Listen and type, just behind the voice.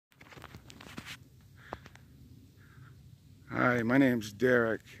Hi, my name's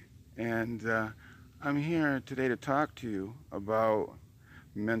Derek, and I'm here today to talk to you about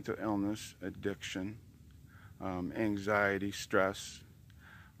mental illness, addiction, anxiety, stress,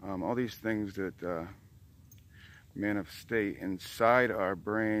 all these things that manifestate inside our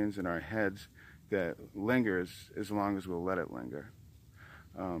brains and our heads that lingers as long as we'll let it linger.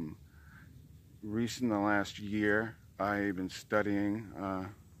 In the last year, I've been studying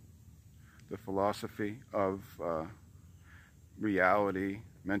the philosophy of reality,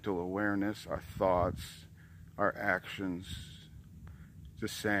 mental awareness, our thoughts, our actions,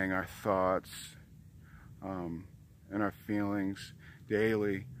 just saying our thoughts and our feelings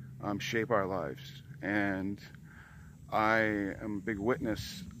daily shape our lives. And I am a big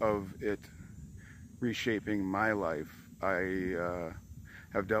witness of it reshaping my life. I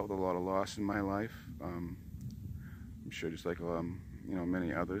have dealt with a lot of loss in my life. I'm sure just like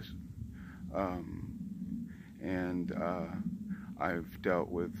many others. I've dealt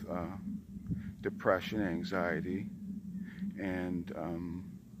with depression, anxiety, and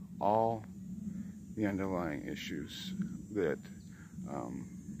all the underlying issues that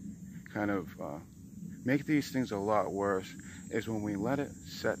make these things a lot worse is when we let it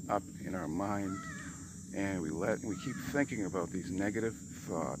set up in our mind and we keep thinking about these negative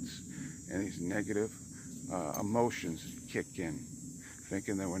thoughts and these negative emotions kick in,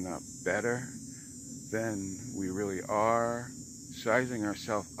 thinking that we're not better than we really are, sizing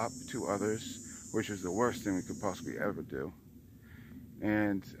ourselves up to others, which is the worst thing we could possibly ever do,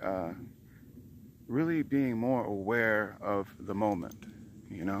 and really being more aware of the moment,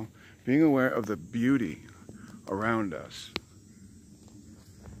 being aware of the beauty around us,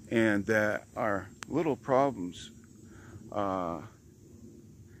 and that our little problems, that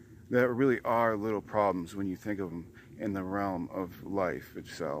really are little problems when you think of them in the realm of life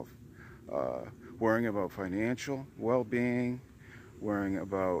itself. Worrying about financial well-being, worrying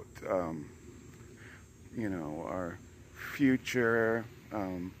about our future,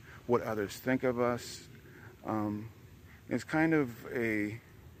 what others think of us. It's kind of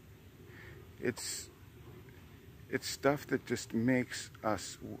it's stuff that just makes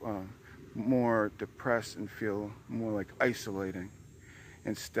us more depressed and feel more like isolating,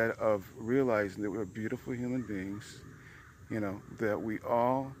 instead of realizing that we're beautiful human beings, that we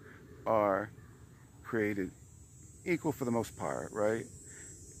all are created equal for the most part, right?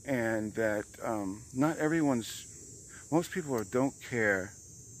 And that most people don't care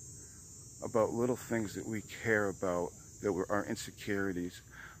about little things that we care about, that were our insecurities,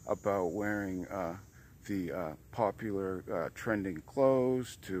 about wearing the popular trending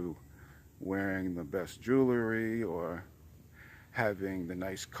clothes, to wearing the best jewelry, or having the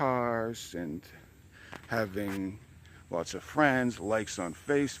nice cars, and having lots of friends, likes on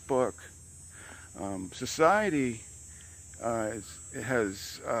Facebook. Society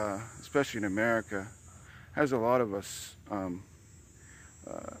has, especially in America, has a lot of us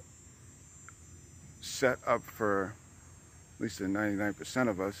set up for, at least the 99%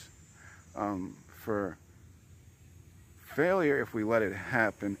 of us, for failure if we let it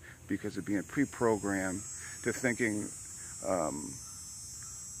happen, because of being pre-programmed to thinking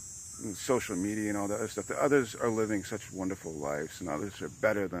social media and all that other stuff, that others are living such wonderful lives and others are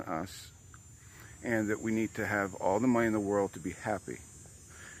better than us, and that we need to have all the money in the world to be happy.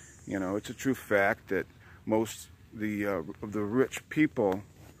 It's a true fact that most of the rich people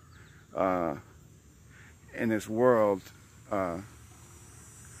in this world are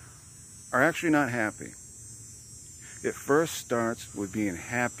actually not happy. It first starts with being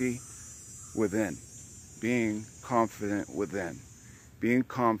happy within, being confident within, being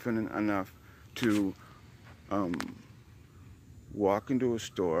confident enough to walk into a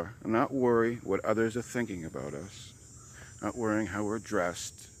store and not worry what others are thinking about us, not worrying how we're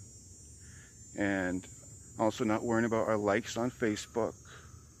dressed, and also not worrying about our likes on Facebook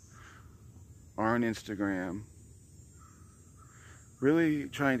or on Instagram. Really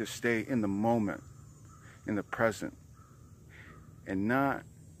trying to stay in the moment, in the present, and not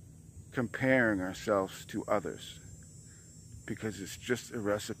comparing ourselves to others, because it's just a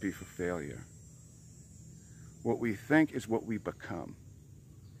recipe for failure. What we think is what we become.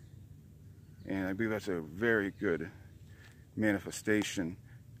 And I believe that's a very good manifestation,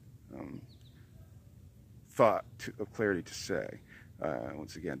 thought of clarity to say,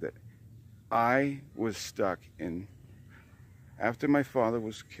 once again, that I was stuck in, after my father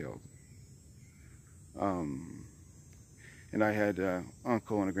was killed, and I had an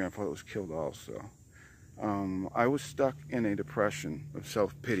uncle and a grandfather that was killed also. I was stuck in a depression of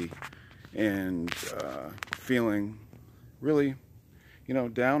self-pity and feeling really,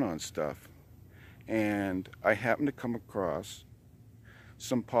 down on stuff. and I happened to come across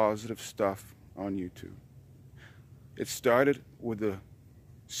some positive stuff on YouTube. It started with The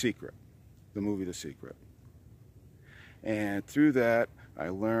Secret, the movie The Secret. And through that, I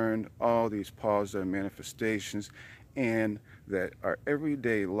learned all these positive manifestations, and that our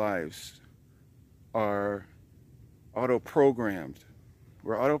everyday lives are auto-programmed.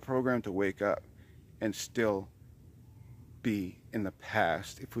 We're auto-programmed to wake up and still be in the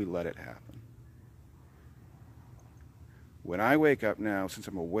past if we let it happen. When I wake up now, since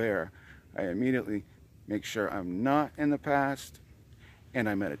I'm aware, I immediately make sure I'm not in the past, and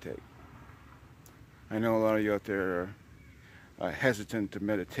I meditate. I know a lot of you out there are hesitant to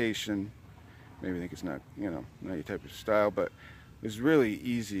meditation. Maybe think it's not, not your type of style, but there's really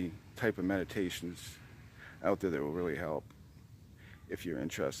easy type of meditations out there that will really help if you're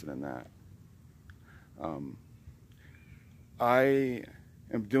interested in that. I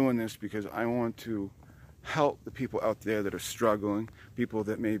am doing this because I want to help the people out there that are struggling, people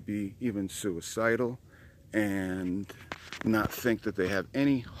that may be even suicidal and not think that they have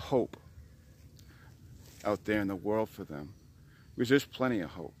any hope out there in the world for them, because there's plenty of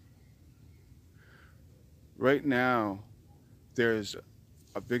hope. Right now, there's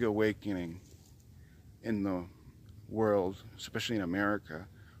a big awakening in the world, especially in America,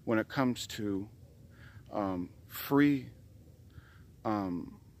 when it comes to free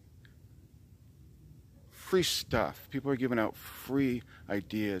stuff. People are giving out free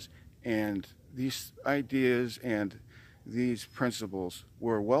ideas, and these ideas and these principles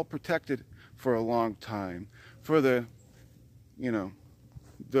were well protected for a long time for the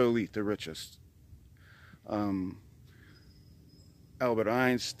elite, the richest. Albert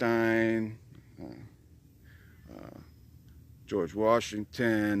Einstein, George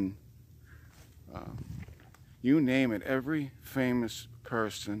Washington, you name it, every famous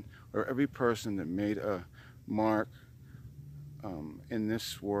person or every person that made a mark in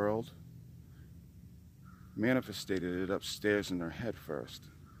this world manifested it upstairs in their head first.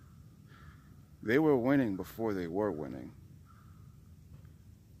 They were winning before they were winning.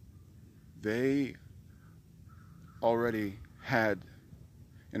 They already had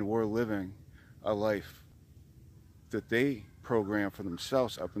and were living a life that they programmed for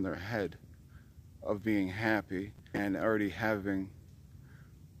themselves up in their head of being happy and already having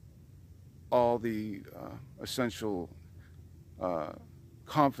all the essential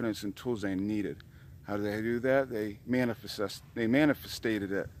confidence and tools they needed. How did they do that? They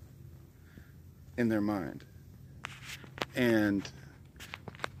manifested it in their mind. And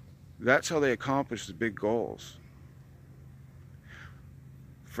that's how they accomplished the big goals.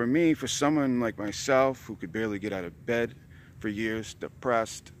 For me, for someone like myself who could barely get out of bed for years,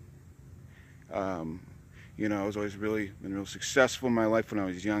 depressed, I was always been real successful in my life when I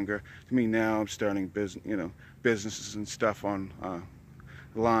was younger. To me now, I'm starting businesses and stuff on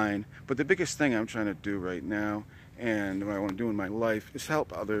line. But the biggest thing I'm trying to do right now, and what I want to do in my life, is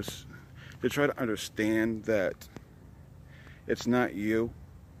help others to try to understand that it's not you,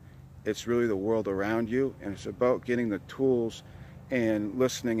 it's really the world around you, and it's about getting the tools and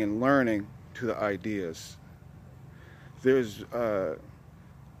listening and learning to the ideas. It's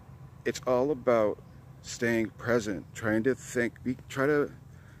all about staying present, trying to think, try to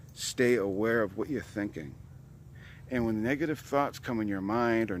stay aware of what you're thinking. And when negative thoughts come in your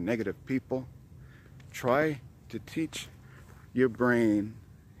mind or negative people, try to teach your brain,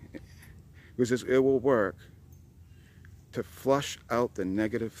 because it will work, to flush out the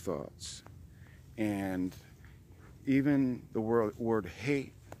negative thoughts. And even the word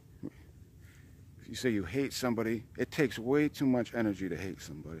hate, if you say you hate somebody, it takes way too much energy to hate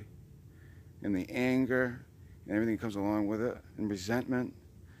somebody. And the anger and everything that comes along with it, and resentment,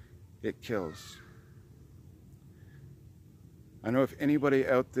 it kills. I know if anybody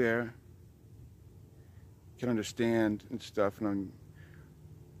out there can understand and stuff,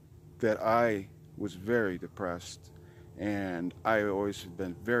 that I was very depressed, and I always have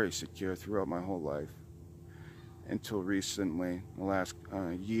been very secure throughout my whole life, until recently, the last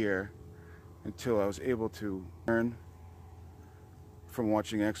year, until I was able to learn from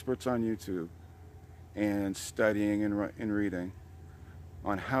watching experts on YouTube and studying and reading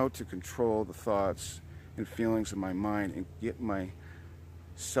on how to control the thoughts and feelings of my mind and get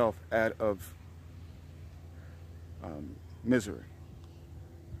myself out of misery.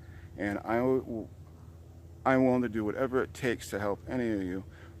 And I'm willing to do whatever it takes to help any of you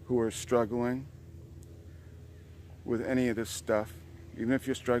who are struggling with any of this stuff, even if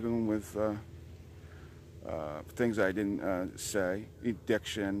you're struggling with things I didn't say,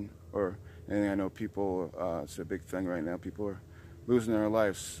 addiction or anything. I know people, it's a big thing right now, people are losing their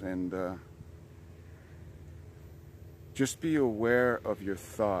lives, and Just be aware of your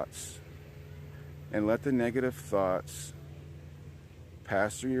thoughts and let the negative thoughts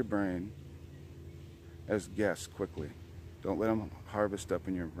pass through your brain as guests quickly. Don't let them harvest up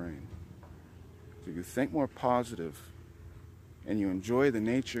in your brain. So if you think more positive and you enjoy the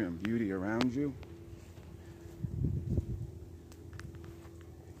nature and beauty around you,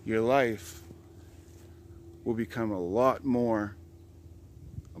 your life will become a lot more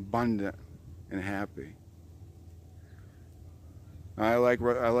abundant and happy. I like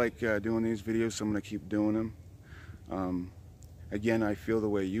doing these videos, so I'm going to keep doing them. Again, I feel the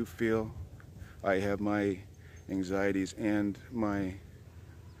way you feel. I have my anxieties and my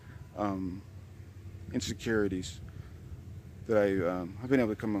insecurities that I've been able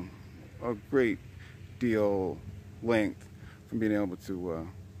to come a great deal length from being able to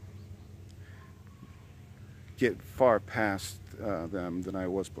get far past them than I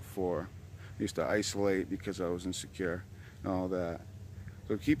was before. I used to isolate because I was insecure and all that.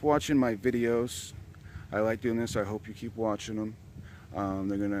 So keep watching my videos. I like doing this. I hope you keep watching them.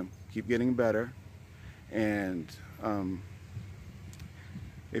 They're going to keep getting better. And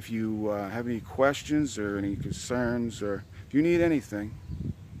if you have any questions or any concerns, or if you need anything,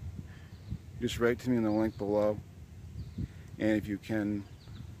 just write to me in the link below. And if you can,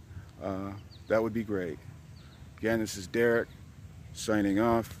 that would be great. Again, this is Derek signing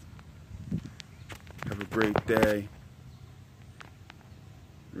off. Have a great day.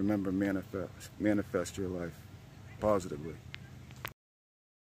 Remember, manifest your life positively.